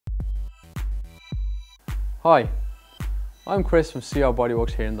Hi, I'm Chris from CR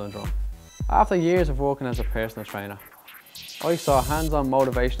BODYWORX here in Dundrum. After years of working as a personal trainer, I saw hands-on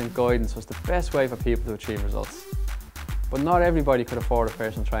motivation and guidance was the best way for people to achieve results. But not everybody could afford a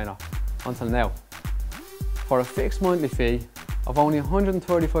personal trainer, until now. For a fixed monthly fee of only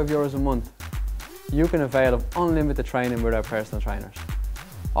 €135 a month, you can avail of unlimited training with our personal trainers.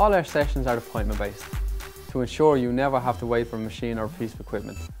 All our sessions are appointment-based, to ensure you never have to wait for a machine or a piece of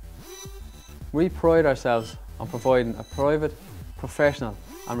equipment. We pride ourselves on providing a private, professional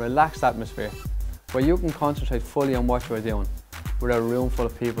and relaxed atmosphere where you can concentrate fully on what you are doing without a room full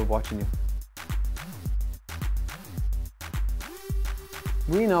of people watching you.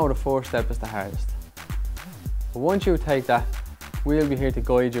 We know the first step is the hardest, but once you take that, we'll be here to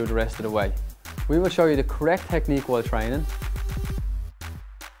guide you the rest of the way. We will show you the correct technique while training,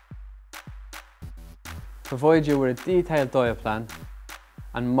 provide you with a detailed diet plan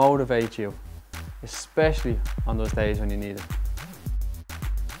and motivate you, especially on those days when you need it.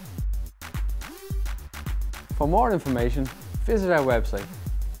 For more information, visit our website,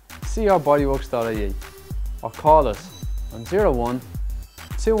 CRBodyworx.ie, or call us on 01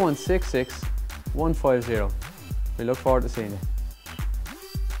 2166 150. We look forward to seeing you.